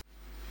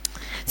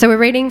So we're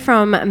reading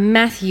from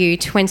Matthew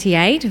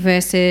 28,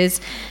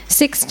 verses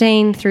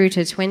 16 through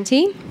to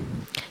 20.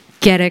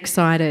 Get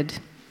excited.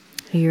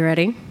 Are you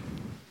ready?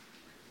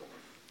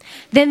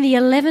 Then the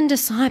 11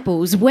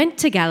 disciples went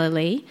to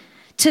Galilee,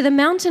 to the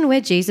mountain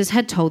where Jesus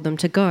had told them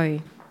to go.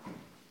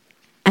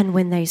 And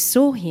when they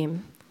saw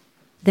him,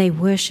 they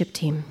worshipped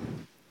him.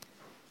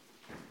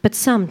 But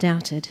some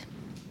doubted.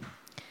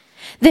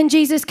 Then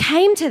Jesus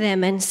came to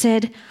them and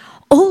said,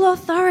 "All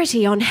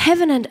authority on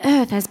heaven and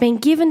earth has been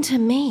given to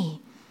me.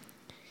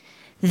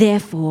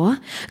 Therefore,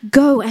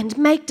 go and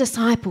make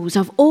disciples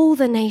of all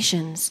the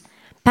nations,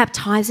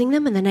 baptizing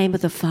them in the name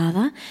of the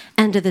Father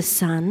and of the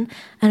Son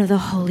and of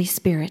the Holy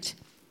Spirit,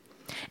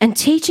 and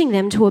teaching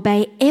them to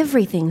obey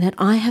everything that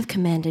I have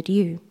commanded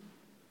you.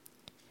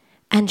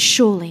 And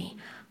surely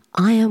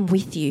I am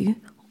with you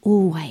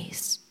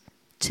always,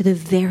 to the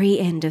very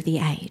end of the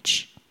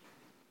age."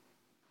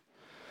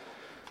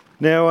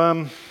 Now,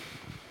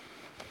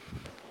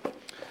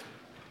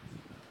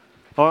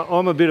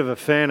 I'm a bit of a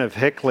fan of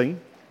heckling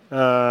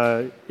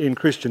in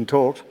Christian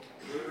talks.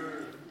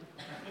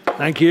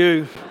 Thank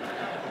you.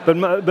 But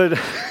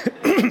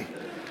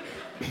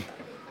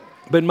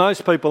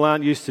most people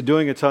aren't used to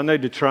doing it, so I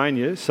need to train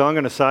you. So I'm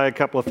going to say a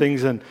couple of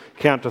things and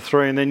count to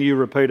three, and then you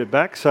repeat it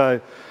back. So,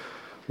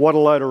 what a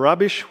load of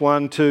rubbish.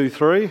 1, 2,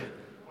 3.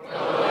 What a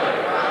load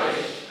of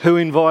rubbish. Who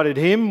invited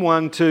him?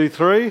 1, 2,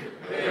 3.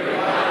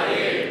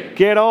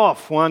 Get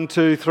off. 1,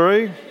 2,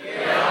 3.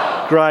 Get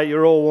off. Great,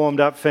 you're all warmed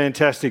up.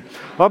 Fantastic.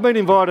 I've been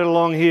invited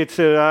along here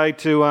today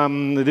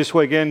to this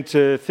weekend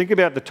to think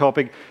about the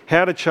topic,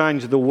 how to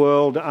change the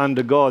world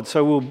under God.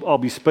 So I'll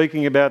be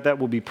speaking about that,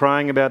 we'll be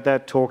praying about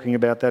that, talking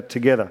about that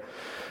together.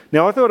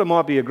 Now, I thought it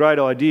might be a great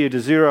idea to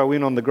zero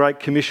in on the Great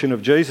Commission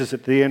of Jesus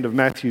at the end of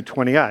Matthew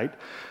 28,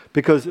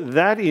 because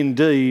that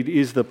indeed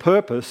is the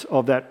purpose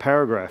of that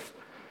paragraph,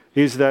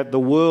 is that the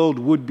world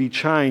would be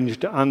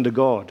changed under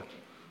God.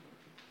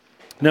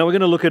 Now we're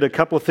going to look at a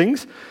couple of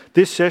things.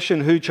 This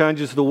session, who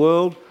changes the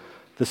world?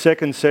 The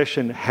second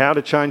session, how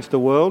to change the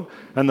world?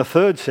 And the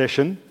third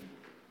session,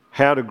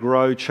 how to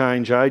grow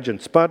change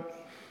agents.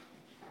 But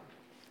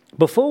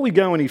before we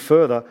go any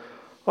further,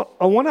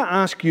 I want to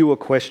ask you a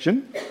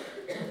question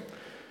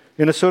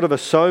in a sort of a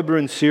sober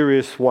and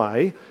serious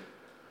way.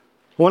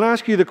 I want to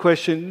ask you the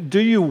question, do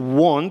you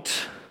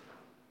want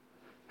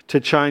to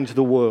change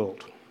the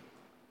world?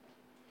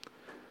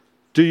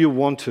 Do you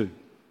want to?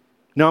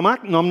 Now,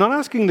 I'm not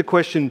asking the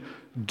question,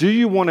 do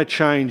you want to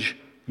change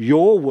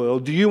your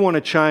world? Do you want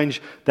to change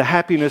the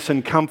happiness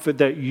and comfort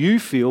that you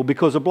feel?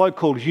 Because a bloke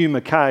called Hugh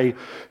Mackay,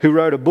 who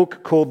wrote a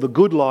book called The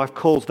Good Life,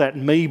 calls that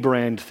me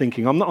brand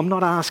thinking. I'm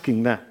not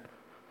asking that.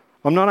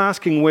 I'm not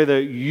asking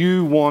whether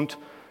you want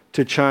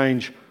to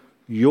change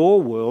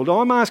your world.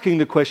 I'm asking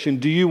the question,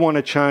 do you want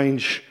to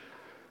change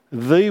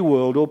the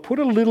world? Or put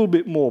a little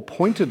bit more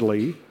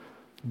pointedly,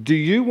 do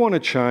you want to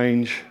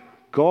change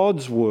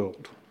God's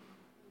world?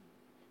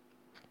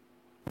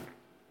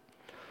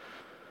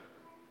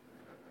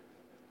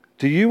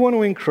 Do you want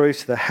to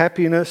increase the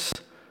happiness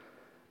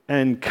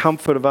and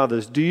comfort of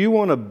others? Do you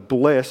want to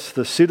bless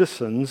the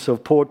citizens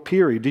of Port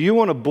Pirie? Do you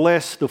want to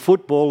bless the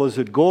footballers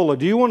at Gawler?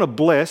 Do you want to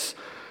bless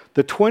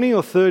the 20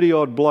 or 30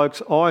 odd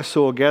blokes I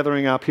saw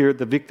gathering up here at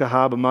the Victor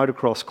Harbour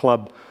Motocross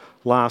Club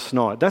last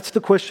night? That's the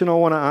question I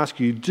want to ask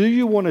you. Do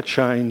you want to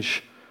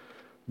change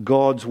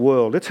God's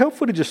world? It's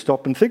helpful to just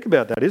stop and think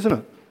about that, isn't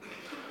it?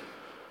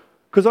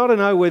 Because I don't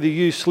know whether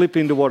you slip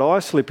into what I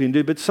slip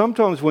into, but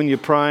sometimes when you're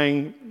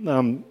praying,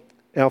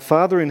 "Our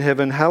Father in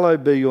heaven,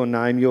 hallowed be your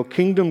name, your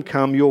kingdom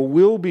come, your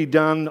will be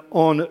done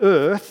on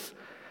earth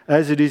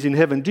as it is in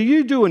heaven." Do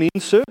you do an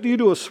insert? Do you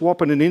do a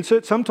swap and an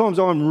insert? Sometimes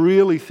I'm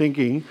really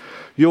thinking,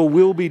 your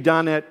will be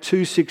done at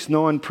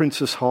 269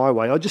 Princess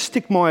Highway. I just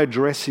stick my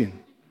address in.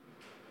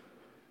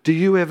 Do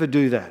you ever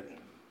do that?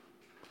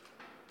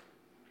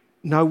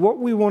 No, what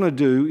we want to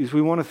do is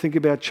we want to think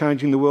about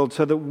changing the world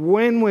so that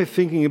when we're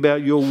thinking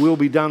about your will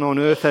be done on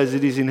earth as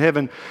it is in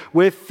heaven,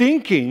 we're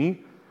thinking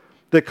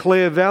the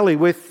Clare Valley,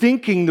 we're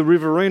thinking the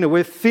Riverina,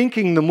 we're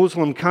thinking the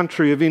Muslim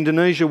country of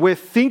Indonesia, we're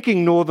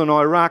thinking northern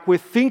Iraq, we're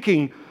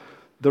thinking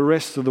the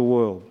rest of the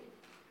world.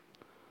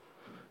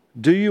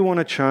 Do you want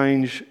to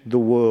change the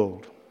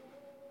world?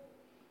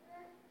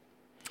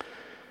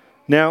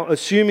 Now,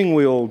 assuming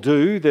we all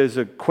do, there's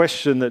a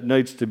question that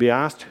needs to be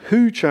asked.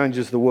 Who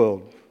changes the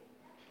world?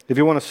 If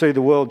you want to see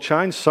the world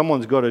change,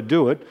 someone's got to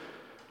do it.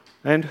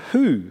 And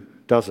who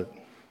does it?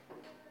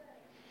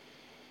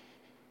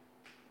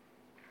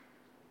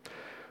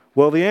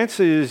 Well, the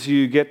answer as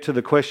you get to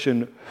the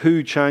question,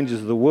 who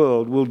changes the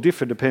world, will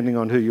differ depending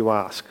on who you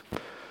ask.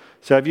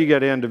 So if you go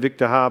down to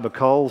Victor Harbour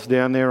Coles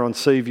down there on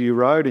Seaview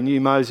Road and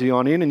you mosey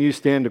on in and you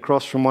stand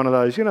across from one of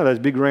those, those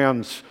big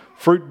round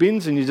fruit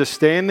bins and you just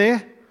stand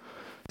there,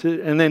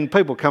 and then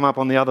people come up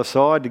on the other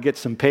side to get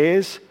some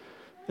pears,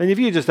 and if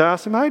you just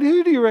ask them, "Hey,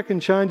 who do you reckon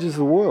changes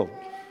the world?"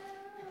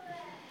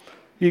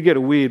 You get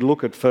a weird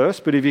look at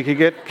first, but if you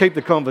could keep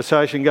the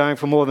conversation going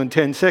for more than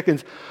 10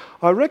 seconds,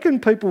 I reckon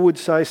people would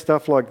say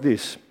stuff like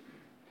this: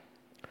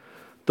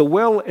 the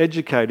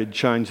well-educated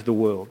change the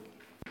world.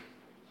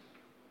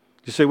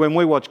 You see, when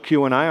we watch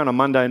Q&A on a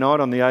Monday night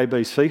on the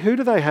ABC, who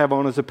do they have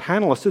on as a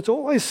panellist? It's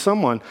always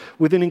someone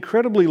with an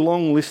incredibly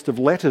long list of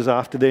letters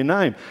after their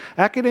name.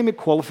 Academic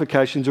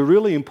qualifications are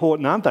really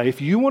important, aren't they?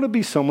 If you want to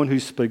be someone who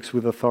speaks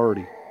with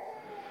authority.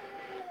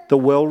 The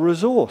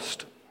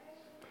well-resourced.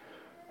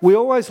 We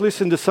always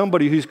listen to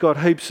somebody who's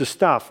got heaps of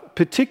stuff,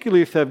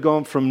 particularly if they've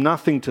gone from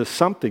nothing to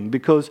something,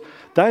 because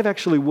they've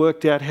actually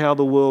worked out how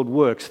the world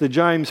works. The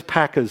James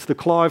Packers, the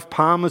Clive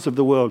Palmers of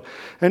the world.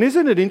 And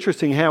isn't it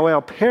interesting how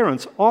our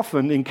parents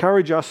often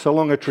encourage us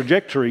along a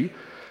trajectory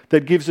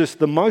that gives us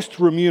the most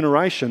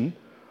remuneration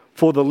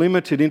for the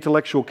limited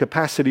intellectual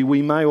capacity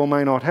we may or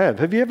may not have?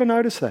 Have you ever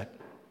noticed that?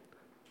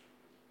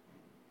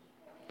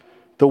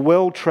 The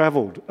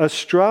well-travelled.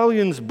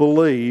 Australians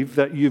believe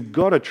that you've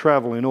got to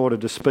travel in order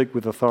to speak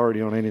with authority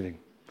on anything.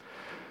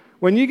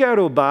 When you go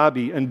to a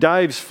barbie and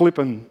Dave's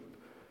flipping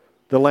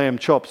the lamb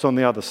chops on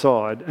the other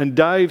side and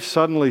Dave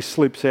suddenly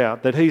slips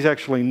out that he's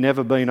actually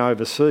never been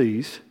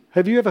overseas,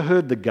 have you ever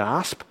heard the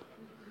gasp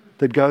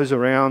that goes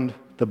around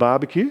the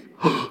barbecue?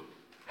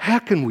 How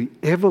can we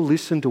ever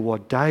listen to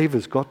what Dave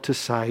has got to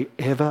say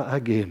ever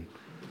again?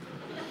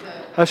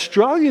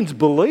 Australians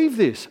believe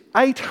this.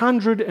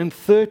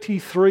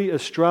 833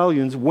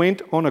 Australians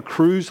went on a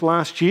cruise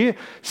last year.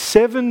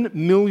 7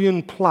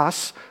 million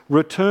plus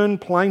return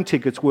plane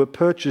tickets were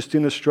purchased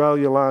in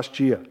Australia last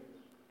year.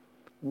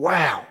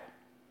 Wow.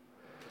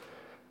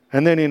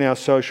 And then in our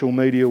social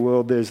media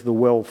world, there's the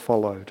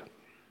well-followed.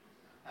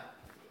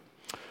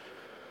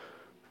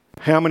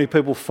 How many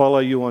people follow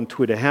you on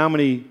Twitter? How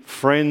many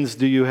friends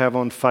do you have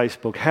on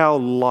Facebook? How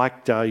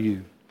liked are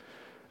you?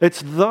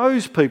 It's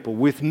those people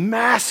with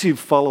massive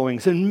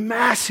followings and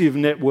massive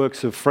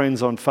networks of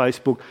friends on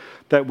Facebook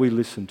that we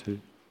listen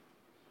to.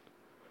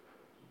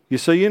 You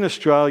see, in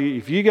Australia,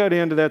 if you go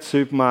down to that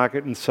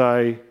supermarket and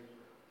say,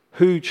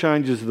 who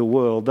changes the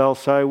world? They'll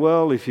say,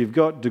 well, if you've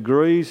got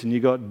degrees and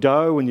you've got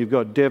dough and you've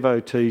got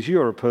devotees,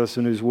 you're a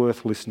person who's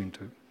worth listening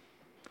to.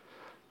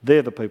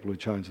 They're the people who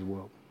change the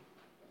world.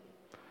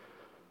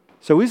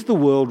 So is the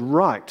world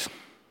right?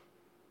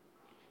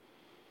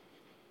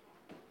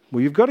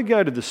 Well, you've got to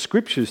go to the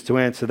scriptures to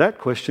answer that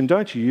question,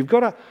 don't you? You've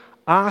got to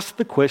ask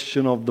the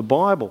question of the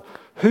Bible.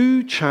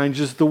 Who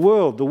changes the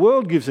world? The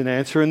world gives an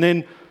answer and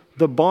then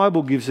the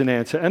Bible gives an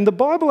answer. And the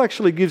Bible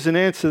actually gives an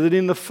answer that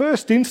in the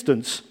first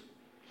instance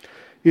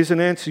is an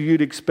answer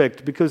you'd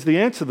expect, because the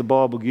answer the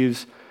Bible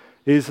gives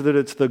is that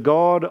it's the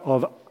God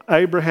of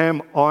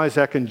Abraham,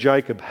 Isaac and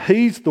Jacob.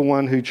 He's the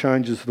one who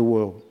changes the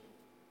world.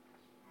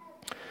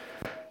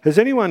 Has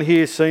anyone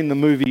here seen the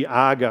movie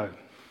Argo?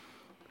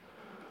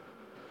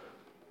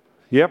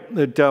 Yep,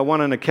 it won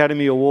an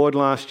Academy Award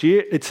last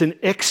year. It's an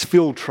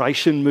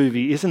exfiltration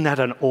movie. Isn't that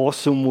an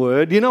awesome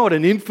word? You know what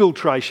an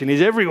infiltration is?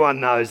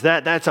 Everyone knows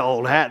that. That's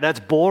old hat. That's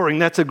boring.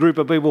 That's a group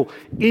of people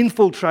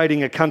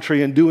infiltrating a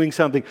country and doing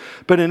something.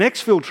 But an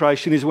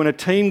exfiltration is when a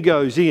team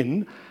goes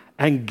in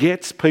and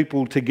gets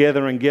people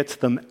together and gets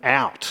them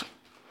out.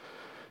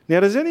 Now,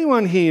 does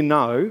anyone here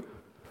know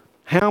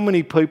how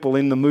many people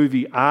in the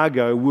movie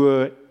Argo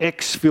were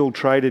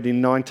exfiltrated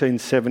in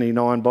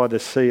 1979 by the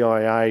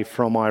CIA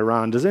from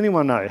Iran? Does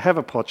anyone know? Have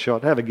a pot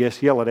shot, have a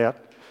guess, yell it out.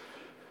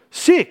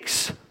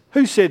 6.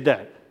 Who said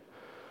that?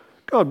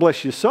 God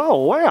bless your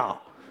soul. Wow.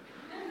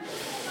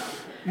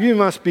 You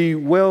must be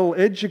well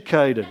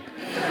educated.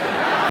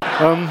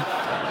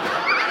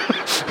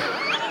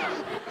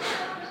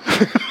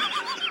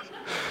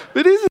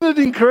 But isn't it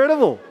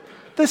incredible?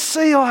 The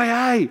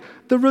CIA,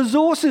 the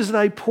resources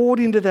they poured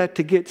into that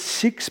to get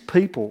 6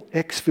 people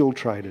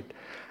exfiltrated.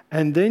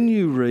 And then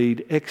you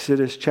read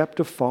Exodus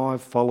chapter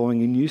 5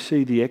 following and you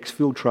see the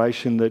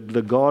exfiltration that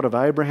the God of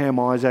Abraham,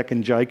 Isaac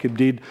and Jacob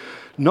did,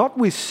 not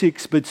with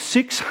 6 but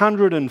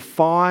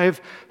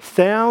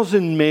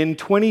 605,000 men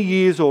 20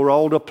 years or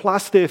older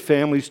plus their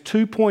families,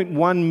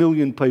 2.1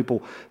 million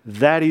people.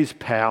 That is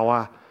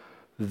power.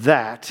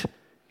 That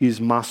is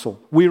muscle.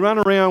 We run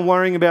around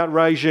worrying about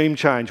regime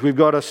change. We've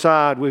got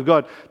Assad, we've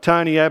got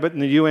Tony Abbott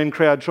and the UN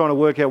crowd trying to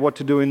work out what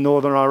to do in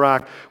northern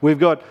Iraq. We've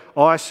got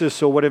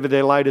ISIS or whatever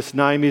their latest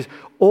name is.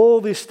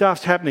 All this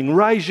stuff's happening.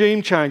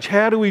 Regime change.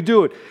 How do we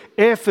do it?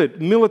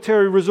 Effort,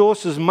 military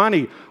resources,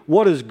 money.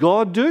 What does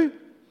God do?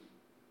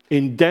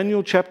 In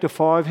Daniel chapter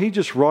 5, he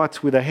just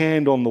writes with a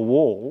hand on the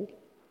wall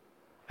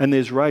and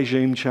there's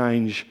regime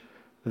change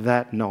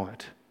that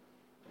night.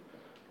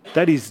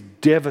 That is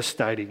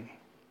devastating.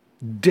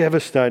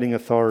 Devastating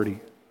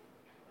authority.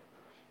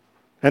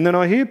 And then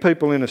I hear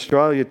people in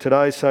Australia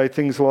today say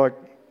things like,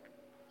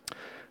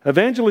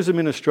 evangelism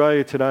in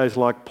Australia today is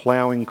like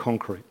ploughing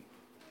concrete.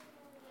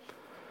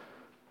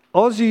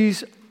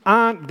 Aussies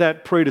aren't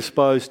that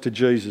predisposed to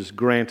Jesus,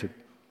 granted.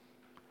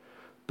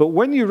 But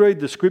when you read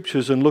the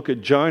scriptures and look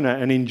at Jonah,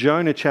 and in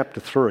Jonah chapter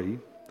 3,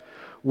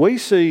 we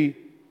see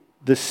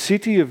the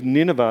city of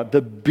Nineveh,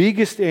 the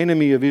biggest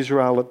enemy of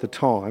Israel at the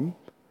time,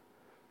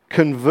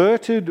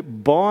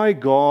 converted by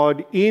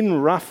God in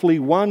roughly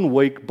 1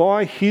 week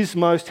by his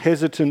most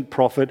hesitant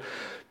prophet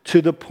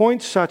to the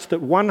point such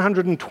that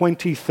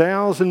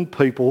 120,000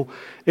 people,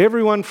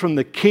 everyone from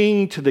the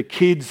king to the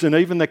kids and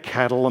even the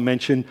cattle are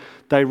mentioned,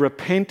 they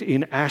repent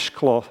in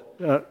sackcloth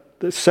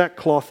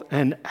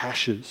and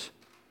ashes.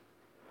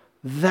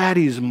 That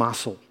is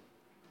muscle.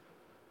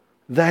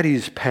 That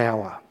is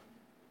power.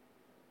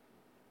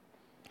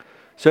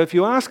 So if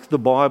you ask the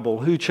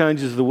Bible who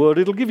changes the world,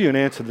 it'll give you an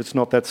answer that's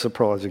not that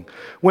surprising.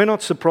 We're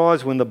not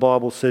surprised when the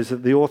Bible says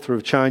that the author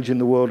of change in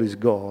the world is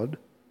God.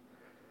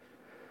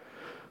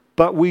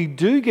 But we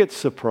do get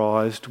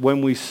surprised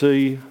when we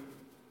see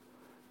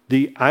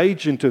the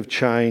agent of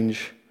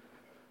change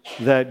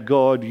that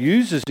God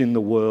uses in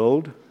the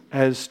world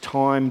as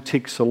time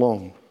ticks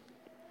along.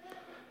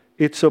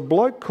 It's a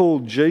bloke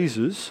called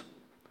Jesus,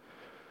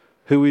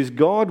 who is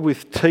God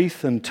with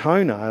teeth and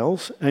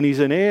toenails, and he's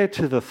an heir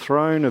to the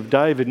throne of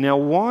David. Now,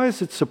 why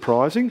is it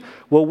surprising?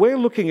 Well, we're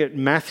looking at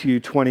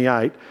Matthew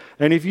 28,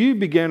 and if you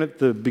began at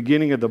the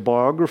beginning of the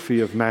biography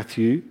of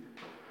Matthew,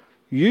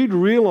 you'd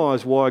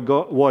realise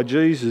why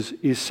Jesus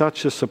is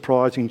such a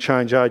surprising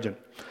change agent.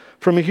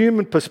 From a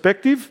human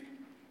perspective,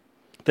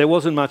 there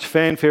wasn't much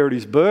fanfare at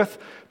his birth.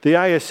 The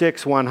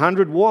ASX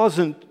 100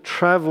 wasn't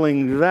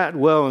travelling that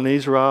well in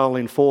Israel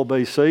in 4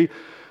 BC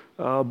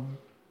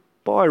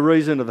by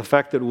reason of the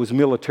fact that it was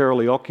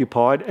militarily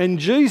occupied. And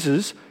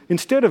Jesus,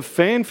 instead of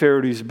fanfare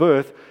at his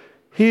birth,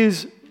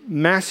 his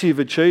massive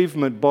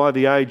achievement by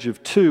the age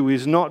of 2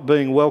 is not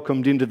being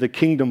welcomed into the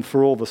kingdom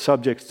for all the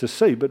subjects to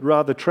see, but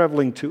rather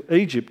travelling to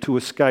Egypt to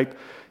escape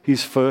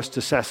his first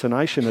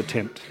assassination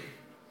attempt.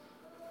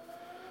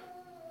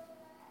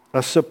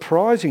 A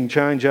surprising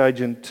change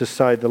agent, to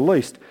say the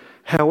least.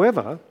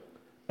 However,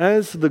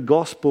 as the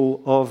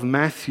Gospel of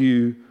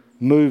Matthew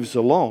moves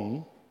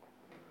along,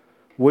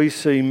 we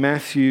see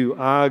Matthew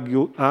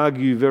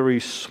argue very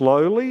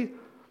slowly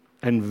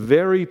and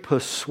very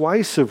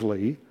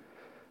persuasively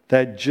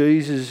that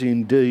Jesus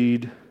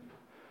indeed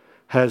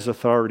has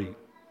authority.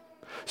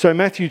 So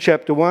Matthew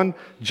chapter 1,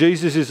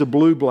 Jesus is a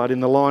blue blood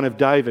in the line of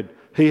David.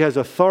 He has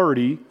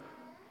authority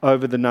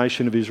over the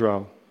nation of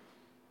Israel.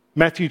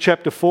 Matthew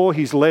chapter 4,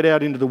 he's led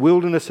out into the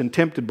wilderness and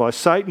tempted by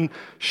Satan,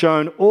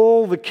 shown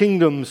all the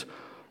kingdoms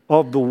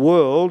of the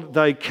world,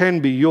 they can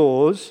be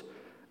yours,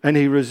 and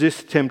he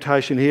resists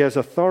temptation. He has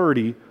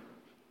authority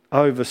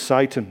over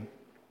Satan.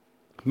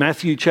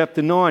 Matthew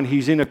chapter 9,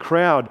 he's in a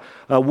crowd.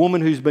 A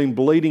woman who's been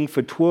bleeding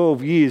for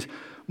 12 years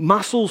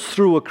muscles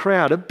through a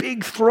crowd, a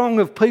big throng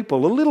of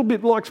people, a little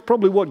bit like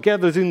probably what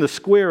gathers in the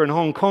square in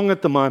Hong Kong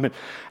at the moment.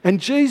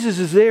 And Jesus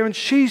is there and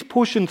she's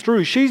pushing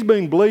through. She's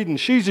been bleeding.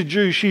 She's a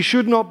Jew. She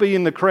should not be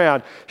in the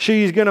crowd.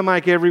 She's going to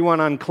make everyone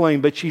unclean.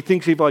 But she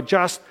thinks if I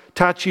just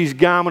touch his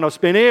garment, I've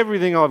spent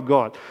everything I've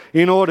got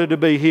in order to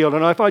be healed.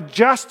 And if I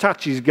just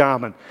touch his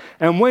garment.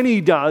 And when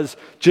he does,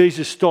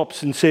 Jesus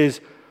stops and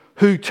says,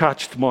 "Who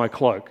touched my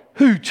cloak?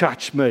 Who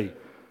touched me?"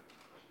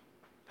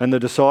 And the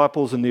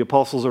disciples and the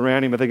apostles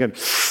around him are thinking,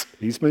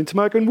 "He's been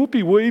smoking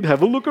whoopee weed.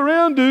 Have a look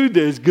around, dude.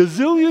 There's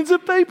gazillions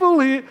of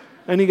people here."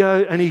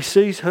 And he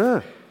sees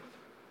her.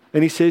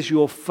 And he says,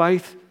 "Your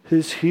faith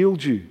has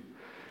healed you."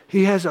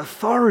 He has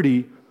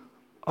authority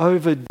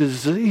over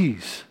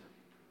disease.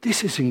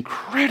 This is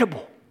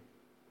incredible.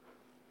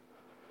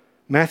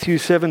 Matthew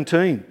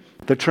 17,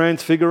 the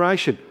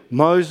transfiguration.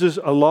 Moses,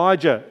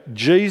 Elijah,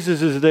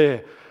 Jesus is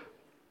there,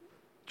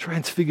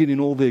 transfigured in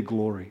all their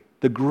glory.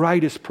 The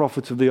greatest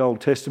prophets of the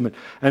Old Testament.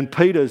 And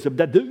Peter's,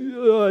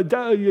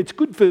 "It's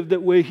good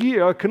that we're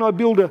here.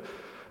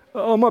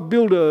 I might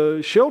build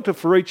a shelter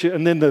for each."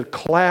 And then the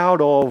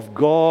cloud of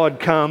God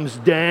comes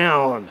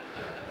down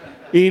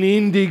in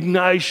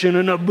indignation,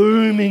 and a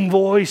booming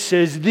voice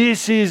says,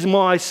 "This is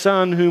my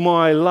son whom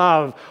I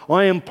love.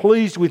 I am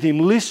pleased with him.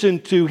 Listen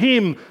to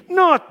him."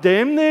 Not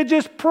them, they're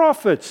just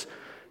prophets.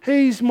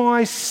 He's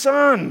my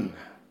son.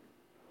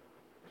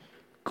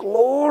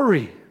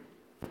 Glory.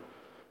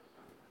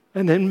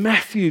 And then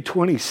Matthew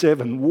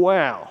 27,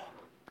 wow.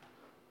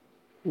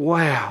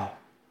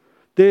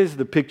 There's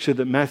the picture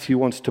that Matthew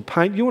wants to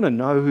paint. You want to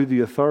know who the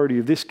authority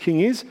of this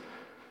king is?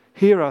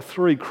 Here are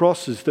 3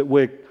 crosses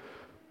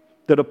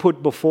that are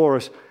put before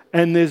us.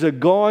 And there's a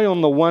guy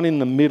on the one in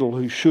the middle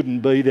who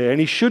shouldn't be there.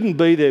 And he shouldn't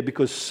be there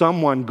because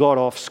someone got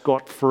off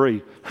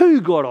scot-free.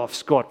 Who got off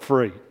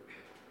scot-free?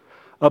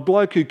 A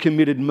bloke who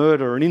committed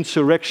murder, an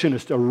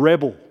insurrectionist, a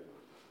rebel.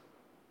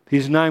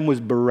 His name was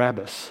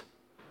Barabbas.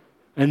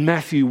 And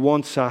Matthew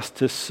wants us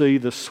to see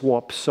the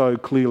swap so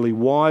clearly.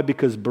 Why?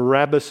 Because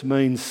Barabbas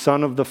means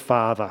son of the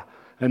Father.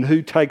 And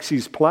who takes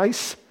his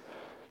place?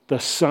 The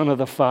Son of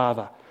the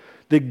Father.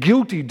 The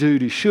guilty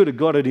dude who should have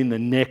got it in the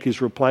neck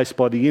is replaced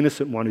by the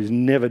innocent one who's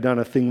never done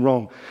a thing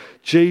wrong.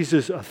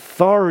 Jesus'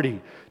 authority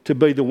to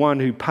be the one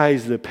who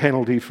pays the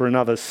penalty for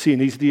another's sin.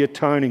 He's the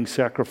atoning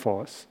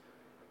sacrifice.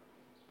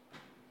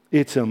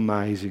 It's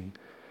amazing.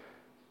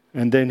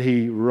 And then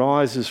he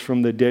rises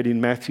from the dead in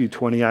Matthew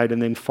 28,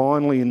 and then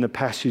finally in the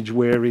passage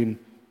wherein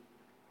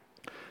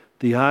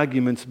the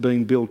argument's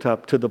being built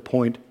up to the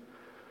point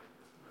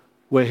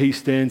where he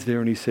stands there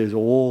and he says,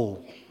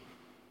 all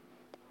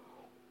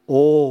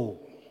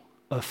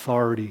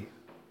authority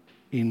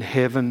in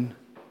heaven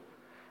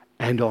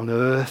and on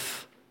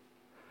earth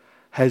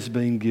has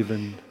been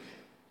given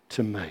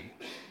to me.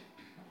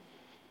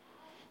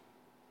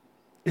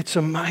 It's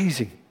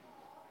amazing.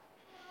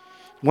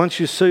 Once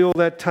you see all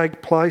that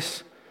take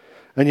place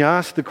and you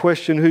ask the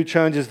question, who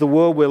changes the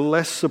world, we're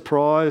less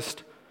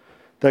surprised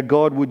that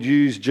God would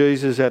use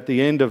Jesus at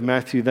the end of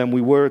Matthew than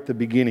we were at the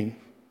beginning.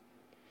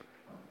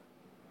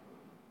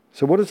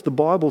 So what does the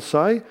Bible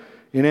say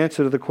in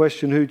answer to the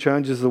question, who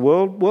changes the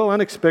world? Well,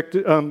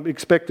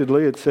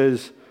 expectedly it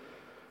says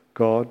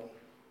God.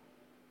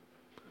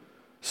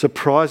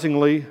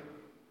 Surprisingly,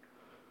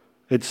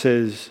 it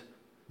says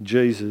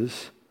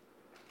Jesus.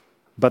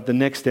 But the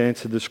next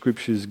answer the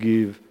Scriptures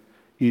give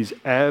is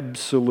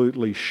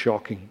absolutely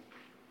shocking.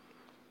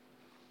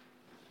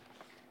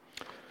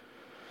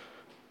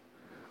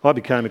 I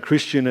became a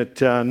Christian at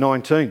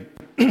 19.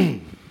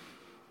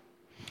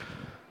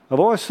 I've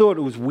always thought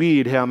it was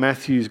weird how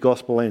Matthew's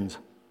Gospel ends.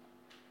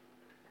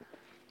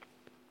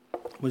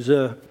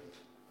 It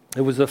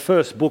was the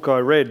first book I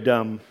read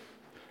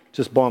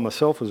just by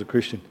myself as a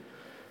Christian.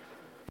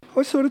 I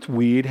always thought it's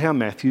weird how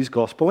Matthew's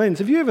Gospel ends.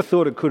 Have you ever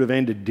thought it could have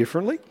ended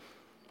differently?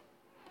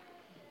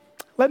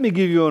 Let me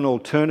give you an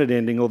alternate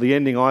ending, or the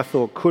ending I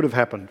thought could have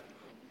happened.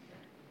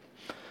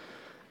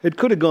 It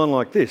could have gone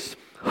like this.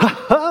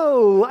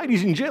 Ho,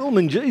 ladies and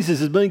gentlemen, Jesus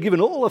has been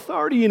given all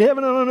authority in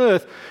heaven and on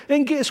earth.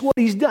 And guess what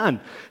he's done?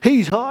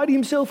 He's hired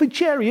himself a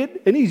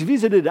chariot and he's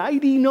visited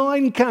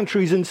 89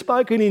 countries and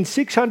spoken in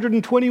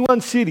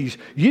 621 cities.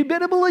 You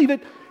better believe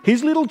it.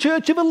 His little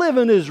church of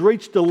 11 has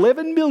reached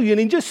 11 million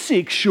in just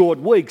 6 short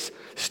weeks.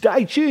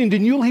 Stay tuned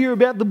and you'll hear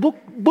about the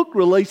book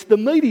release, the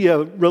media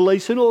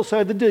release, and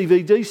also the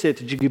DVD set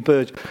that you can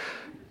purchase.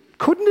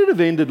 Couldn't it have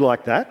ended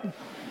like that?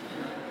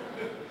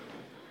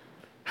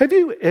 Have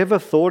you ever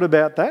thought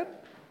about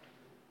that?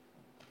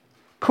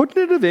 Couldn't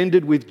it have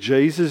ended with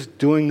Jesus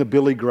doing the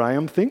Billy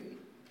Graham thing?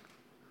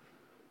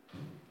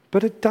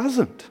 But it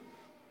doesn't.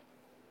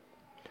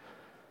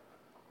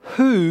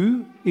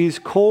 Who is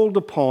called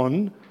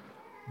upon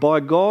by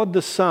God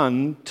the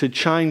Son to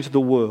change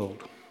the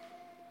world?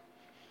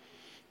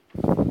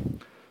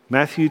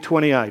 Matthew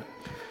 28.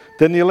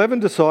 Then the 11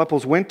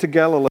 disciples went to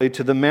Galilee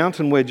to the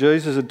mountain where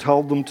Jesus had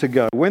told them to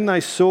go. When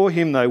they saw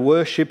him, they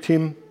worshipped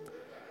him,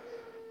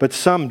 but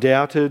some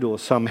doubted or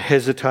some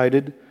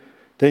hesitated.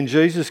 Then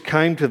Jesus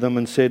came to them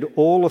and said,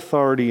 all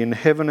authority in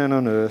heaven and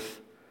on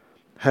earth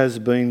has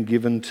been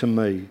given to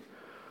me.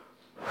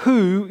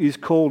 Who is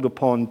called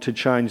upon to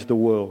change the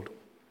world?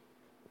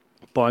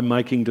 By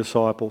making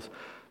disciples.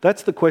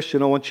 That's the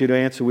question I want you to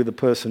answer with the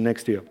person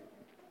next to you.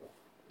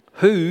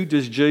 Who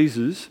does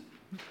Jesus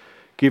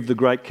give the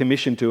Great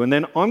Commission to? And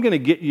then I'm going to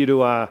get you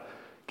to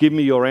give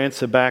me your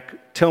answer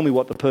back. Tell me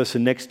what the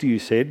person next to you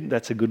said.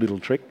 That's a good little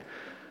trick.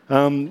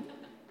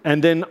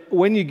 And then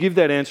when you give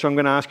that answer, I'm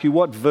going to ask you,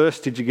 what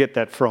verse did you get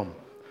that from?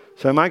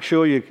 So make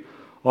sure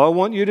I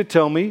want you to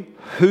tell me,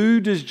 who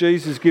does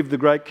Jesus give the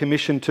Great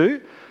Commission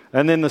to?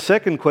 And then the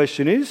second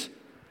question is,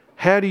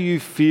 how do you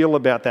feel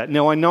about that?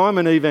 Now, I know I'm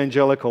an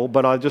evangelical,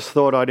 but I just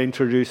thought I'd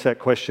introduce that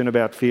question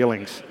about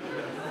feelings.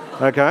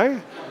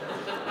 Okay?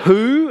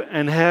 Who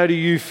and how do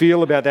you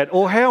feel about that?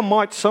 Or how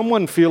might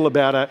someone feel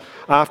about it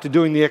after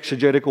doing the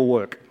exegetical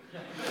work?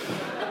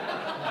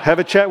 Have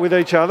a chat with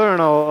each other and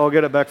I'll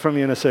get it back from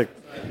you in a sec.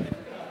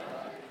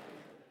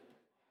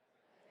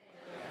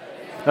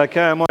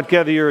 Okay, I might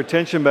gather your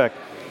attention back.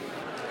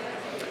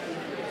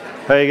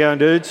 How you going,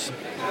 dudes?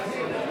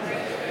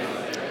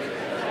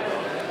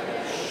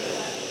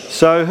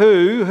 So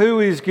who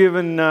is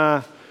given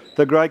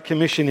the Great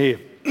Commission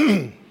here?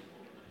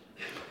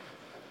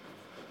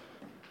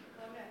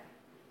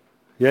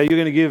 Yeah, you're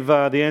going to give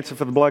the answer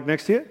for the bloke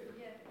next to you?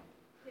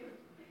 Yeah.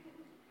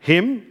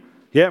 Him?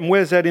 Yeah, and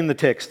where's that in the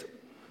text?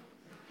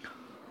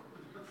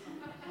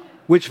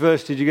 Which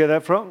verse did you get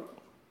that from?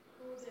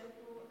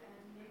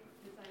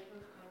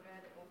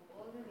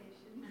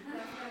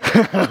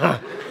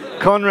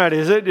 Conrad,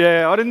 is it?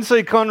 Yeah, I didn't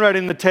see Conrad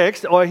in the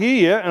text. I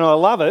hear you and I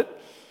love it.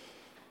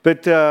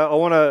 But I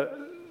want to...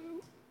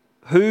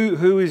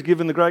 Who is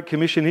given the Great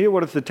Commission here? What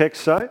does the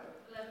text say? 11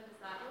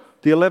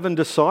 disciples. The 11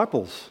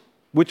 disciples.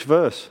 Which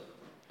verse?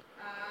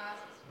 So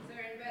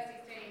in verse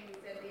 16 he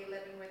said the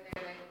 11 went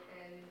there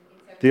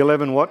and... The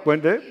 11 what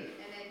went there? And then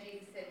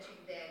Jesus said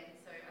sheep them.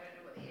 So I don't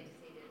know what the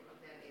antecedent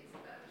of them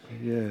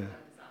is.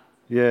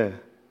 But Yeah.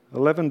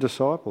 11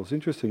 disciples.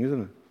 Interesting,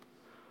 isn't it?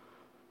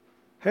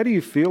 How do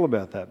you feel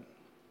about that?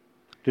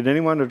 Did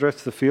anyone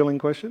address the feeling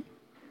question?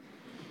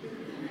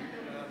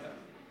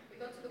 we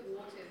got to the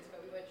waters,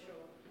 but we weren't sure.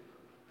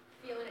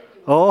 Feeling it.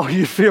 Oh,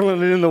 you're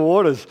feeling it in the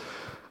waters.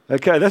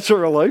 Okay, that's a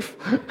relief.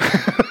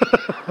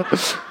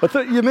 I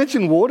thought you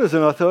mentioned waters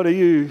and I thought, are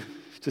you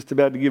just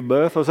about to give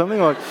birth or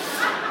something? Like,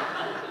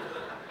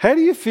 how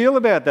do you feel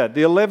about that?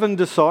 The 11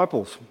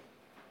 disciples.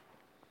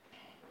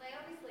 They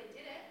obviously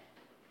did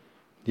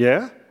it.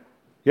 Yeah?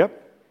 Yep.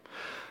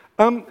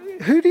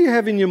 Who do you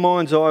have in your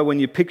mind's eye when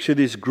you picture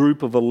this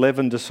group of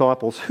 11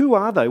 disciples? Who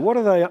are they? What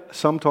are they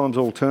sometimes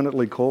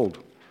alternately called?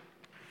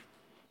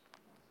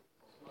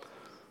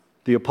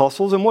 the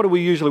apostles. And what do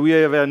we usually? We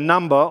have our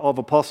number of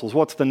apostles.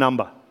 What's the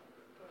number?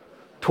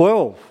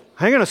 12.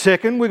 Hang on a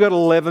second, we've got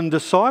 11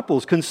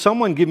 disciples. Can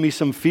someone give me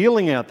some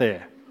feeling out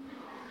there?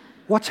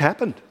 What's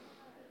happened?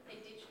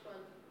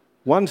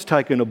 One's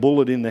taken a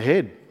bullet in the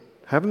head,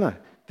 haven't they?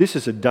 This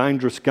is a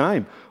dangerous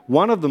game.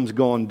 One of them's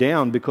gone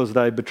down because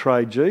they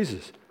betrayed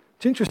Jesus.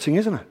 It's interesting,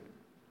 isn't it?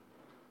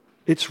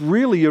 It's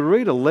really, you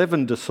read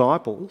 11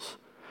 disciples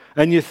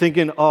and you're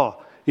thinking,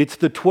 oh, it's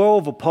the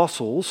 12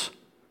 apostles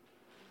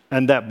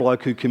and that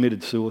bloke who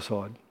committed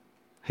suicide.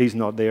 He's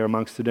not there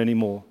amongst it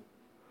anymore.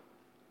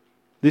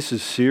 This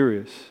is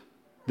serious.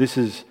 This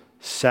is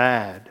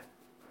sad.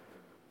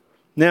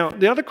 Now,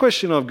 the other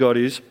question I've got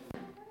is,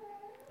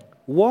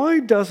 why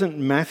doesn't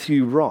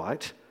Matthew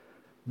write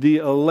the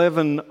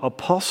 11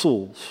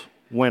 apostles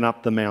went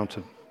up the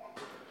mountain?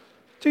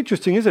 It's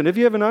interesting, isn't it? Have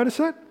you ever noticed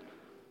that?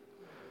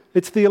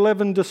 It's the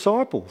 11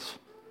 disciples.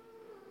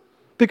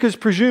 Because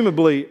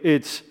presumably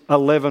it's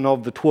 11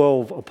 of the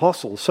 12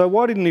 apostles. So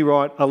why didn't he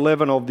write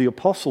 11 of the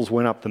apostles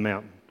went up the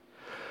mountain?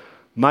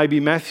 Maybe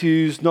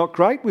Matthew's not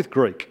great with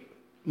Greek.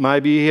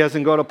 Maybe he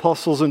hasn't got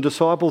apostles and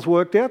disciples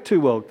worked out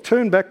too well.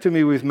 Turn back to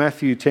me with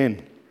Matthew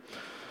 10.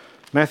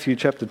 Matthew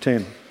chapter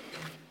 10.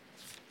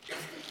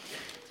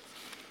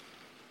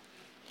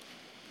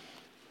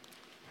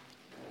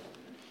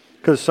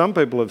 Because some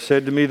people have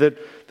said to me that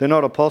they're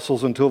not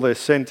apostles until they're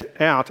sent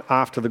out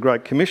after the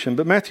Great Commission.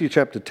 But Matthew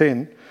chapter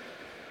 10,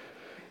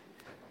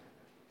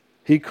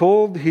 he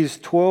called his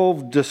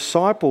 12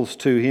 disciples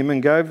to him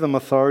and gave them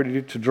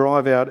authority to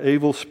drive out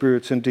evil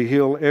spirits and to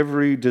heal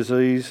every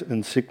disease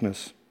and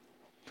sickness.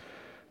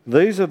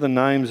 These are the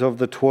names of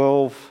the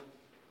 12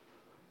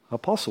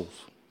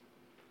 apostles.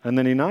 And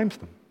then he names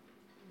them.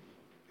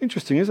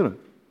 Interesting, isn't it?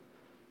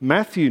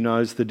 Matthew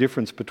knows the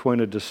difference between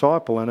a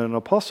disciple and an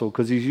apostle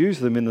because he's used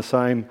them in the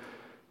same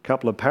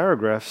couple of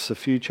paragraphs a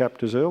few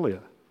chapters earlier.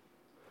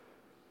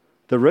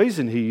 The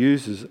reason he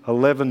uses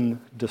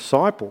 11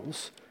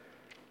 disciples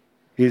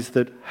is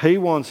that he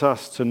wants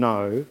us to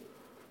know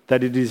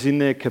that it is in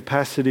their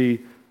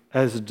capacity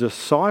as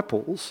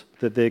disciples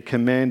that they're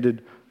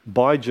commanded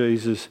by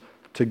Jesus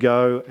to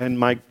go and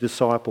make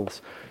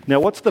disciples. Now,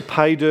 what's the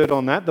pay dirt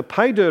on that? The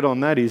pay dirt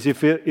on that is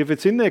if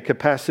it's in their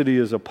capacity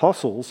as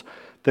apostles,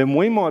 then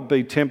we might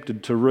be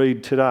tempted to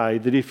read today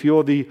that if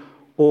you're the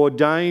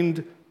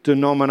ordained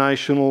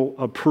denominational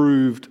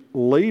approved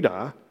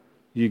leader,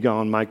 you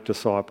go and make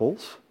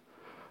disciples,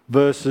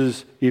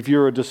 versus if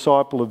you're a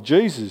disciple of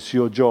Jesus,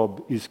 your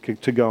job is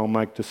to go and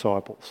make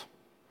disciples.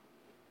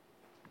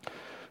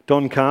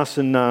 Don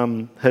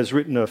Carson has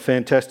written a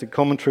fantastic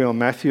commentary on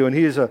Matthew, and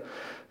here's a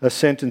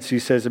sentence he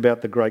says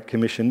about the Great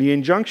Commission. The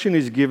injunction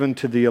is given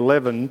to the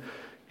 11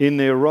 in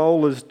their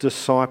role as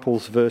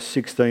disciples, verse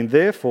 16.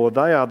 Therefore,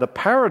 they are the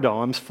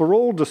paradigms for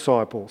all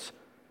disciples.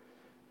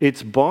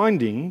 It's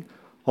binding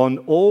on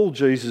all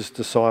Jesus'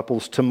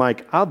 disciples to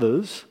make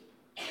others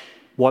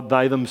what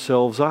they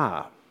themselves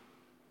are,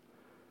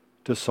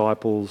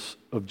 disciples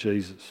of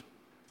Jesus.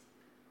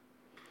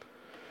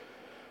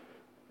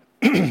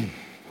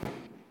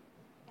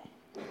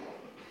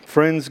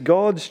 Friends,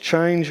 God's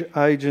change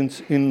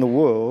agents in the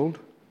world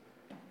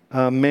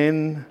are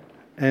men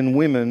and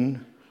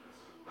women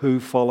who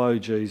follow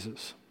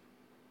Jesus.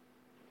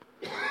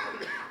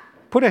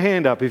 Put a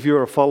hand up if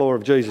you're a follower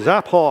of Jesus.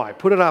 Up high.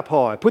 Put it up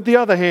high. Put the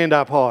other hand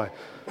up high.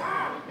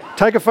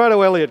 Take a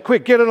photo, Elliot.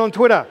 Quick, get it on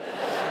Twitter.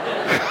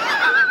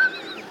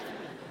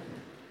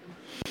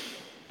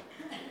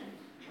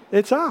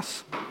 It's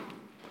us.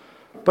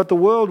 But the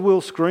world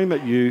will scream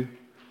at you.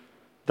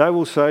 They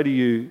will say to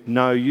you,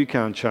 no, you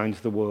can't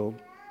change the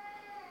world.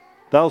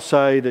 They'll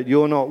say that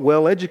you're not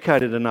well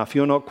educated enough,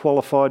 you're not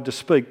qualified to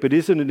speak. But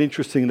isn't it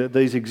interesting that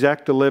these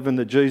exact 11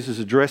 that Jesus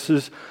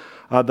addresses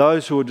are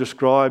those who are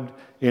described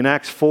in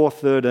Acts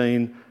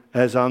 4:13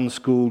 as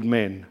unschooled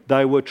men?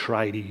 They were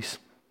tradies.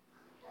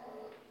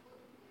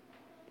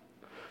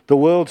 The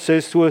world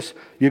says to us,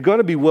 you've got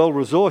to be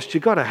well-resourced,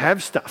 you've got to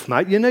have stuff,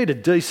 mate. You need a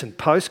decent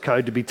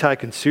postcode to be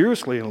taken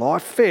seriously in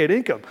life, fair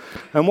income.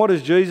 And what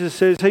does Jesus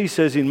say? He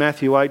says in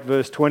Matthew 8,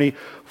 verse 20,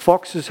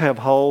 foxes have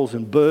holes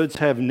and birds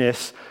have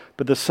nests,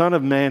 but the Son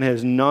of Man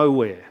has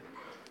nowhere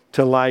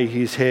to lay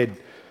his head.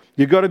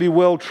 You've got to be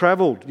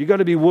well-travelled. You've got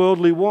to be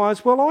worldly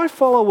wise. Well, I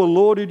follow a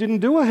Lord who didn't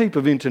do a heap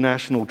of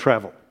international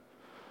travel.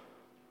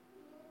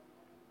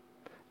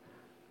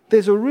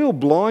 There's a real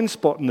blind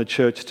spot in the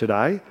church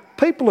today.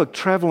 People are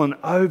travelling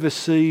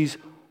overseas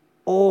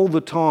all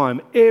the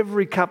time,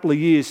 every couple of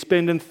years,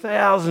 spending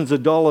thousands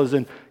of dollars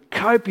and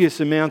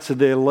copious amounts of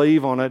their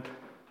leave on it.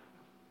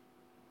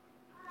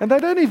 And they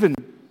don't even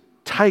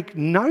take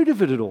note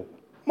of it at all.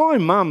 My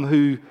mum,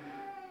 who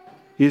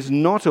is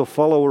not a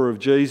follower of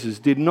Jesus,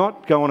 did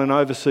not go on an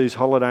overseas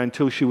holiday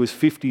until she was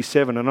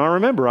 57. And I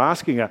remember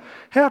asking her,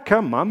 how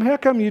come, Mum? How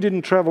come you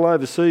didn't travel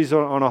overseas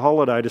on a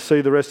holiday to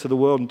see the rest of the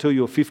world until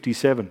you were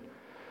 57?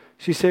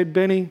 She said,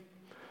 Benny,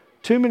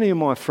 too many of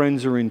my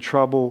friends are in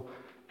trouble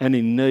and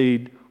in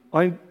need.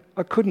 I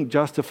couldn't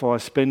justify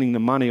spending the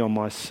money on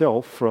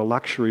myself for a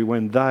luxury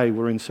when they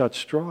were in such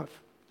strife.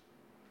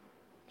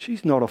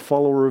 she's not a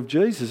follower of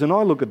Jesus. And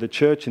I look at the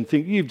church and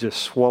think, you've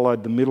just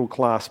swallowed the middle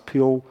class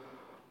pill,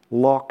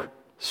 lock,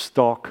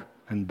 stock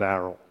and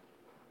barrel.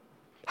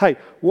 Hey,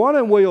 why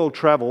don't we all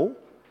travel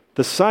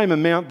the same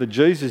amount that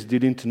Jesus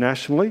did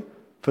internationally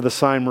for the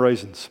same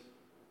reasons?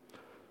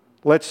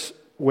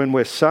 When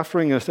we're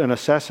suffering an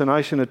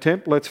assassination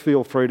attempt, let's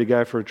feel free to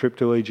go for a trip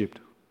to Egypt.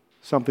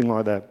 Something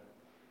like that.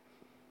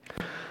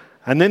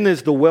 And then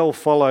there's the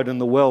well-followed and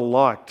the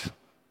well-liked.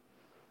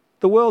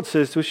 The world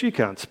says to us, you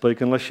can't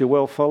speak unless you're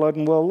well-followed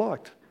and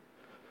well-liked.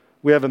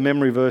 We have a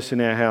memory verse in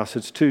our house.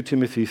 It's 2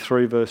 Timothy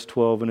 3 verse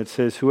 12, and it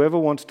says, whoever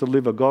wants to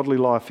live a godly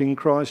life in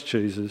Christ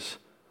Jesus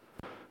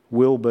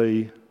will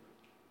be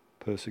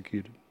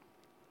persecuted.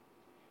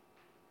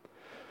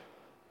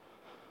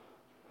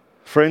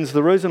 Friends,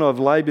 the reason I've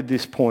laboured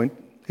this point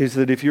is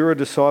that if you're a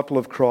disciple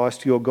of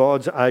Christ, you're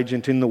God's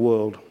agent in the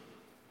world.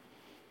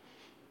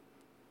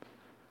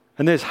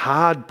 And there's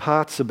hard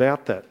parts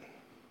about that.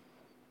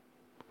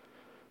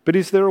 But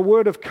is there a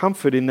word of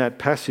comfort in that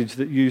passage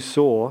that you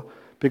saw?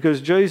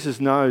 Because Jesus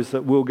knows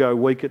that we'll go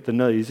weak at the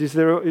knees. Is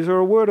there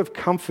a word of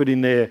comfort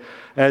in there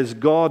as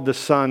God the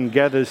Son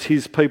gathers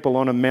his people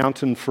on a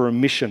mountain for a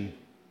mission?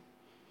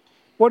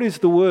 What is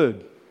the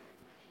word?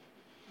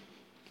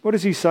 What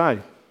does he say?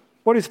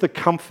 What is the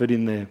comfort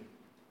in there?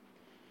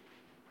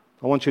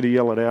 I want you to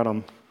yell it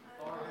out.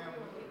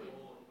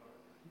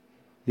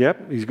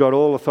 Yep, he's got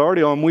all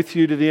authority. I'm with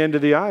you to the end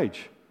of the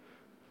age.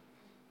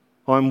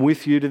 I'm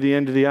with you to the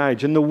end of the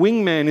age. And the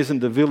wingman isn't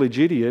the village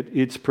idiot.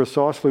 It's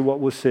precisely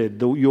what was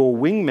said. Your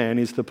wingman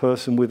is the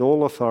person with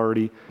all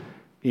authority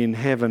in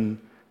heaven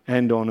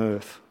and on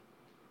earth.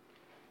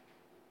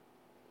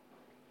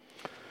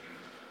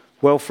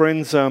 Well,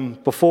 friends,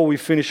 before we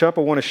finish up,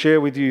 I want to share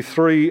with you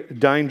 3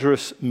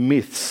 dangerous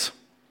myths.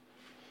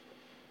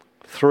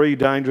 3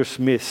 dangerous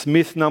myths.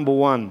 Myth number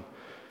 1,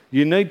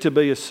 you need to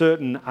be a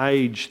certain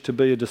age to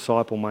be a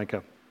disciple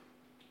maker.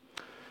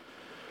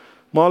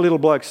 My little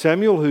bloke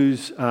Samuel,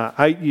 who's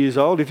 8 years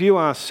old, if you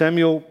ask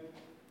Samuel,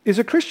 is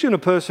a Christian a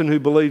person who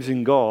believes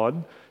in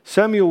God?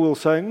 Samuel will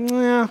say,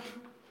 well,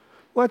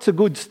 that's a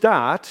good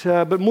start,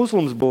 but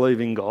Muslims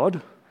believe in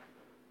God.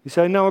 You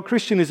say, no, a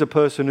Christian is a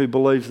person who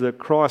believes that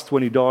Christ,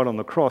 when he died on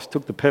the cross,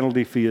 took the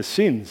penalty for your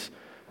sins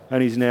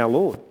and he's now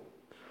Lord.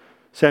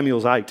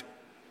 Samuel's 8.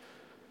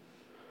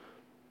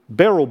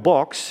 Beryl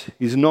Box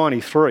is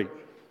 93.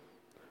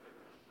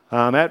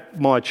 At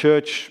my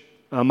church,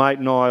 a mate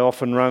and I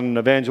often run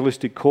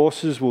evangelistic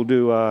courses. We'll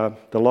do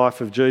the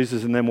life of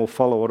Jesus and then we'll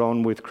follow it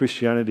on with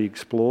Christianity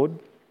Explored.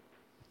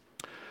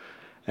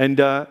 And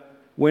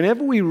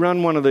whenever we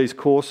run one of these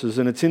courses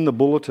and it's in the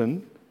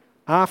bulletin,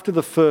 after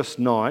the first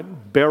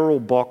night, Beryl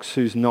Box,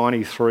 who's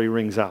 93,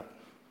 rings up.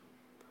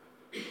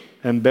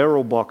 And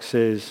Beryl Box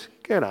says,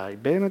 "G'day,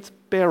 Ben, it's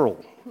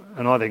Beryl."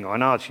 And I think, I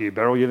know it's you,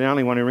 Beryl. You're the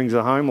only one who rings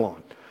the home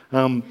line.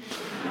 I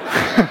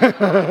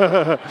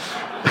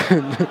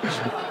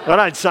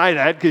don't say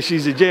that because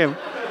she's a gem.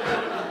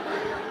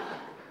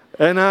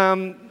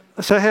 And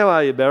so how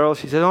are you, Beryl?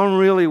 She said, I'm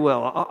really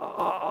well.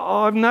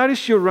 I've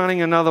noticed you're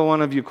running another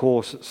one of your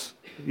courses.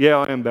 Yeah,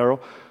 I am, Beryl.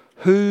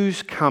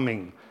 Who's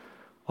coming?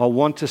 I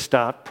want to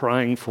start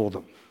praying for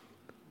them.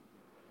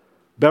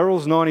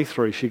 Beryl's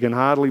 93. She can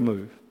hardly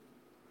move.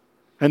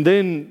 And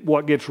then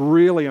what gets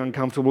really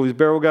uncomfortable is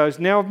Beryl goes,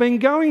 now I've been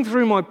going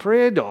through my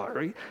prayer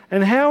diary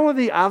and how are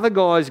the other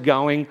guys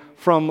going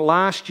from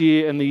last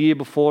year and the year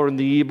before and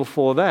the year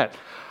before that?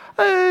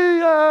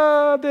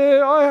 I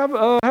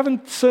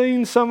haven't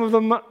seen some of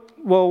them.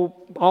 Well,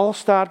 I'll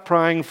start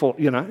praying for,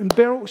 And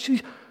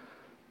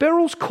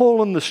Beryl's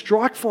calling the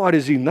strike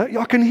fighters in.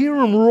 I can hear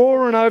them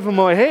roaring over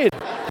my head.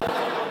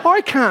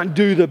 I can't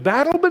do the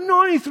battle, but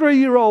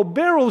 93-year-old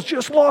Beryl's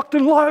just locked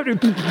and loaded.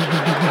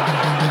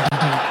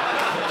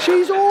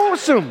 She's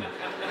awesome.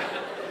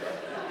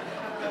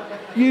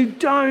 You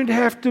don't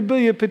have to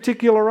be a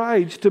particular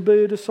age to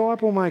be a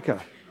disciple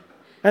maker.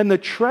 And the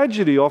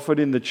tragedy offered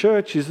in the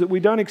church is that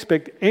we don't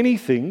expect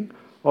anything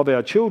of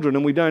our children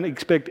and we don't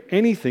expect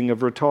anything of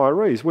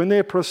retirees when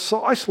they're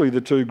precisely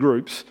the two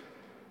groups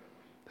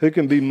who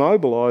can be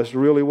mobilised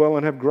really well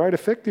and have great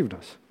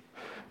effectiveness.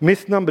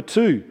 Myth number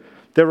 2,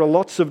 there are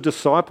lots of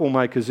disciple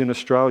makers in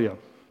Australia.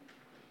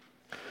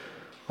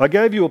 I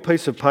gave you a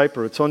piece of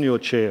paper, it's on your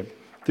chair.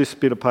 This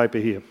bit of paper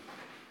here.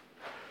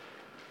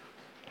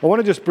 I want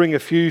to just bring a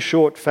few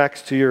short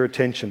facts to your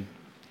attention.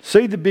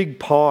 See the big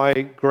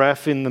pie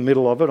graph in the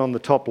middle of it on the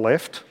top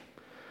left?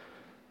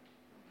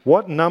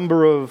 What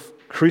number of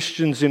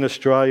Christians in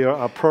Australia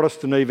are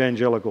Protestant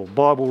evangelical,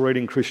 Bible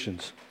reading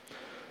Christians?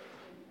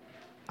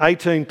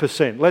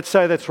 18%. Let's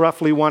say that's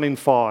roughly 1 in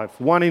 5.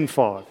 1 in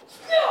 5.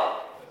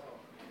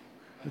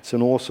 It's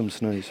an awesome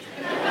sneeze.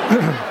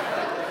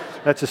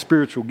 That's a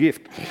spiritual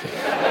gift.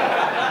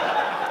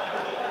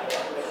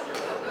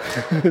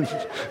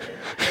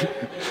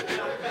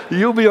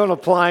 You'll be on a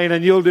plane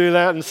and you'll do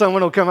that and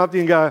someone will come up to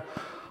you and go,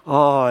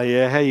 oh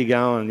yeah, how you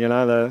going?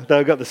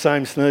 They've got the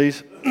same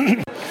sneeze.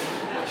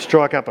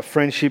 Strike up a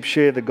friendship,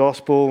 share the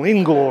gospel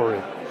in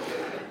glory.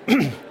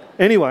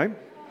 Anyway,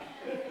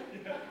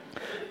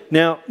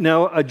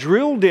 Now, a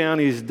drill down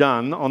is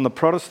done on the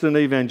Protestant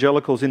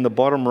evangelicals in the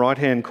bottom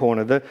right-hand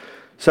corner.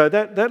 So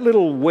that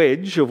little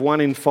wedge of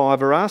 1 in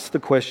 5 are asked the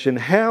question,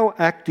 how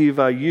active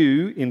are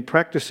you in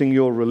practicing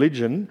your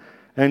religion?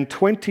 And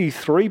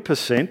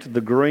 23%,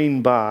 the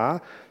green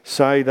bar,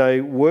 say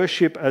they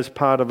worship as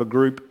part of a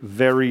group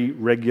very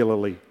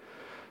regularly.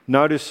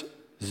 Notice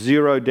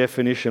zero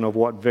definition of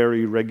what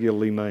very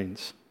regularly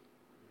means.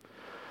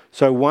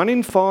 So 1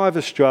 in 5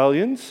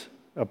 Australians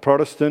are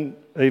Protestant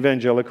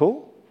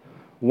evangelical.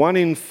 1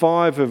 in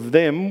 5 of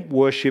them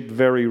worship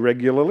very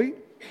regularly.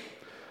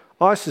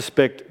 I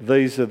suspect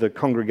these are the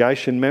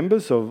congregation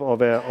members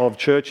of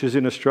churches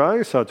in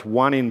Australia, so it's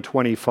 1 in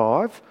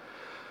 25.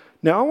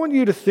 Now, I want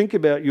you to think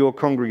about your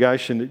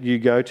congregation that you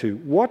go to.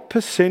 What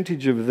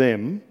percentage of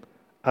them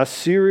are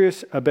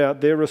serious about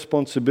their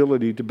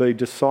responsibility to be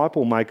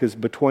disciple makers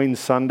between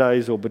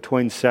Sundays or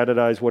between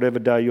Saturdays, whatever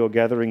day your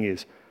gathering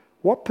is?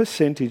 What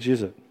percentage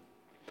is it?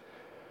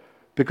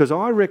 Because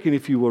I reckon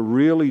if you were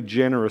really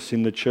generous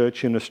in the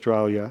church in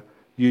Australia,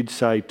 you'd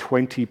say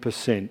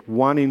 20%.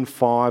 1 in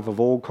 5 of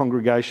all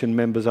congregation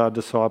members are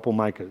disciple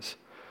makers.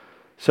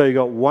 So you've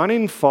got 1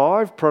 in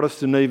 5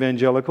 Protestant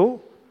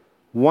evangelical,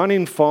 1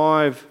 in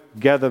 5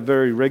 gather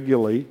very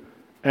regularly,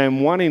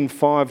 and 1 in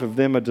 5 of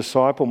them are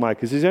disciple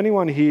makers. Is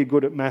anyone here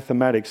good at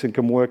mathematics and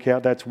can work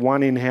out that's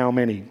 1 in how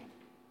many?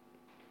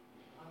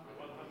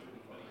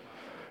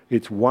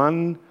 It's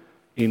 1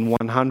 in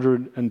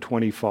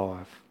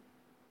 125.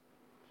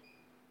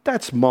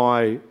 That's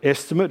my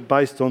estimate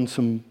based on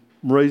some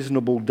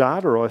reasonable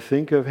data, I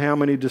think, of how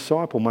many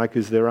disciple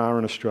makers there are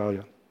in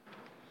Australia.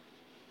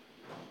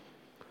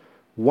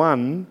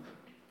 1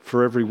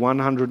 for every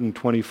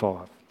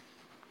 125.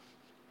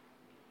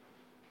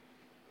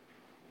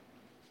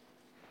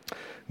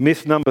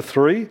 Myth number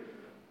 3,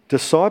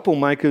 disciple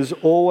makers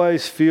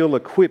always feel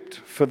equipped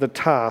for the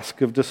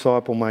task of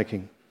disciple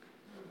making.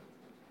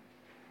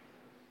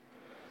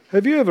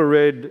 Have you ever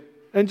read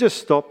and just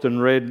stopped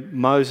and read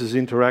Moses'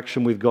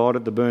 interaction with God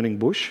at the burning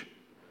bush?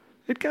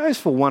 It goes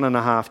for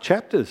 1.5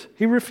 chapters.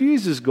 He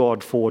refuses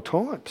God 4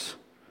 times.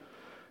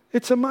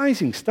 It's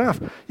amazing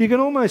stuff. You can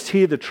almost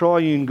hear the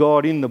triune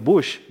God in the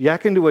bush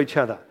yakking to each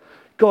other.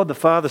 God the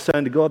Father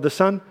saying to God the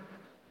Son,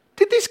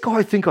 did this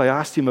guy think I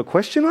asked him a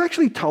question? I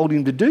actually told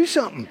him to do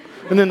something.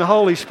 And then the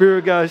Holy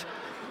Spirit goes,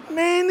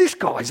 man, this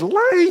guy's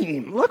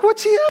lame. Like,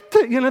 what's he up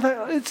to? You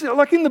know, it's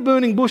like in the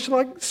burning bush,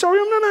 like, sorry,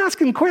 I'm not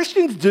asking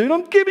questions, dude.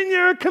 I'm giving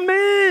you a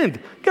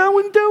command. Go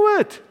and do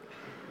it.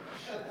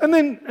 And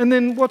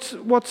then what's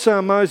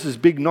Moses'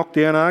 big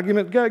knockdown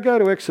argument? Go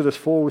to Exodus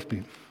 4 with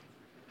me.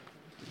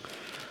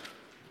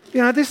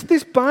 You know,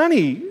 this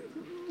Barney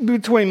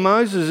between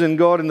Moses and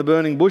God in the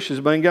burning bush has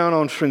been going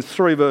on since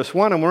 3 verse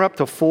 1 and we're up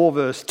to 4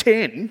 verse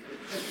 10.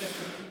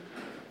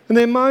 And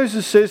then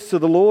Moses says to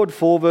the Lord,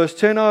 4 verse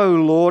 10, "O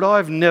Lord,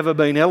 I've never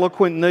been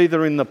eloquent,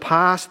 neither in the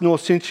past nor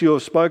since you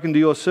have spoken to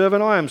your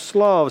servant. I am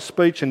slow of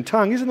speech and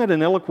tongue." Isn't that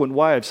an eloquent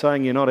way of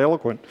saying you're not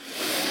eloquent?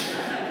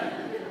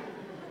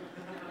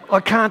 I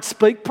can't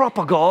speak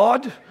proper,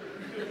 God.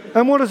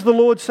 And what does the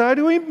Lord say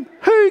to him?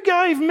 Who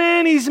gave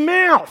man his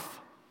mouth?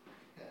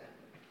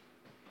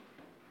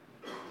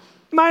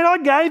 Mate, I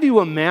gave you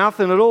a mouth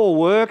and it all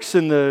works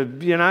and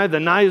the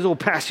nasal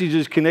passage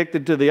is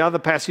connected to the other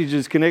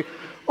passages connected.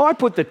 I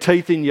put the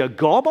teeth in your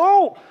gob.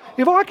 Oh,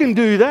 if I can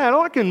do that,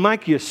 I can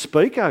make you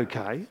speak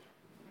okay.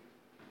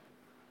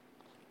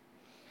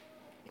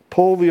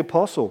 Paul the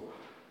Apostle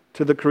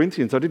to the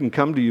Corinthians, "I didn't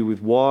come to you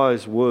with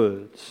wise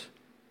words,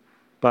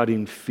 but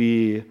in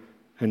fear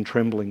and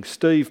trembling."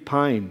 Steve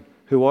Payne,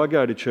 who I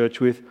go to church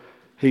with,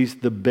 he's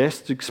the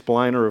best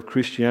explainer of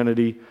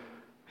Christianity.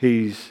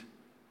 He's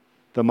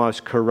the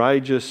most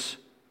courageous,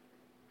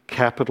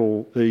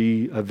 capital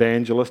E,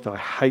 evangelist. I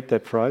hate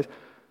that phrase.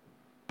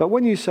 But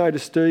when you say to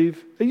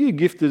Steve, "Are you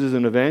gifted as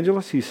an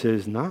evangelist?" he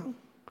says, "No."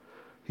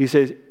 He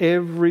says,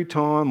 "Every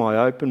time I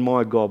open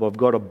my gob, I've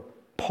got to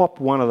pop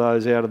one of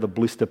those out of the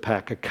blister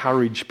pack, a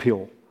courage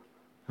pill,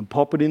 and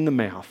pop it in the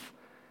mouth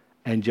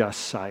and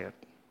just say it."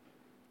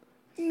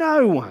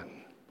 No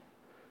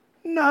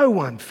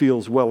one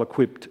feels well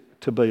equipped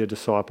to be a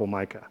disciple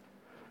maker.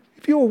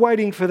 If you're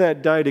waiting for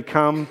that day to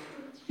come,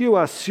 you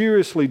are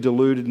seriously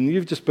deluded and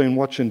you've just been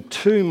watching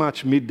too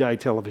much midday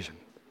television.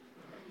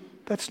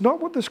 That's not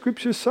what the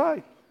scriptures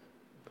say.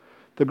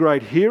 The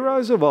great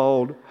heroes of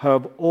old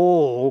have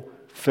all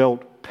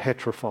felt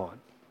petrified.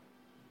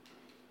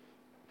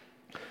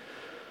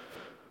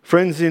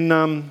 Friends, in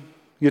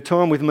your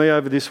time with me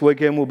over this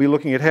weekend, we'll be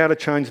looking at how to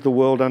change the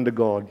world under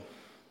God.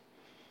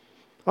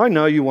 I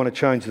know you want to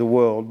change the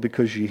world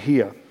because you're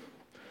here.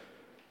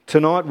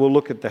 Tonight we'll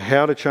look at the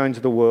how to change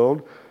the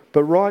world,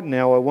 but right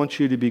now I want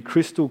you to be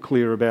crystal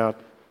clear about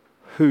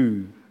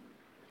who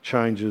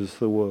changes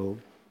the world.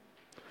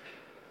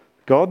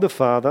 God the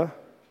Father,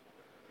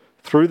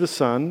 through the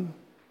Son,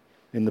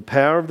 in the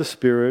power of the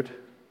Spirit,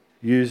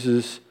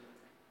 uses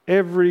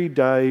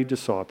everyday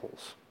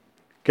disciples,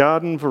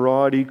 garden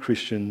variety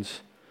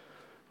Christians,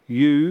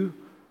 you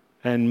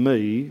and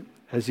me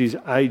as his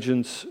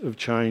agents of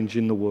change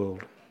in the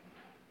world.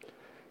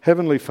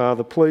 Heavenly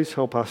Father, please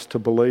help us to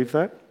believe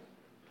that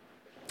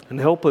and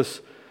help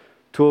us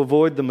to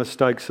avoid the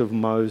mistakes of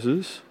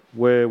Moses,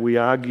 where we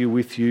argue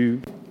with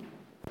you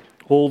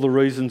all the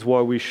reasons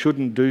why we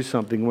shouldn't do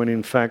something when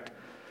in fact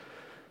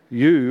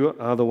you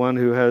are the one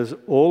who has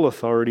all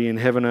authority in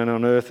heaven and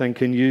on earth and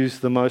can use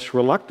the most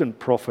reluctant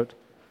prophet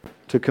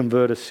to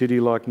convert a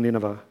city like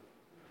Nineveh.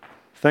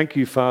 Thank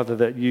you, Father,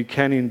 that you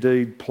can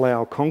indeed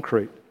plough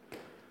concrete.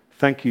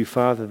 Thank you,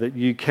 Father, that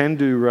you can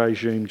do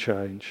regime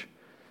change.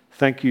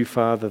 Thank you,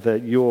 Father,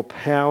 that your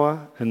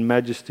power and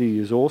majesty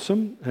is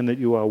awesome and that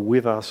you are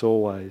with us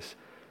always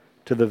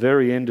to the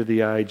very end of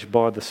the age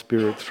by the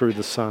Spirit through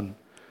the Son.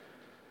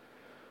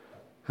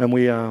 And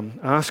we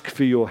ask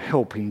for your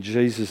help in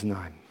Jesus'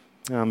 name.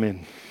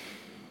 Amen.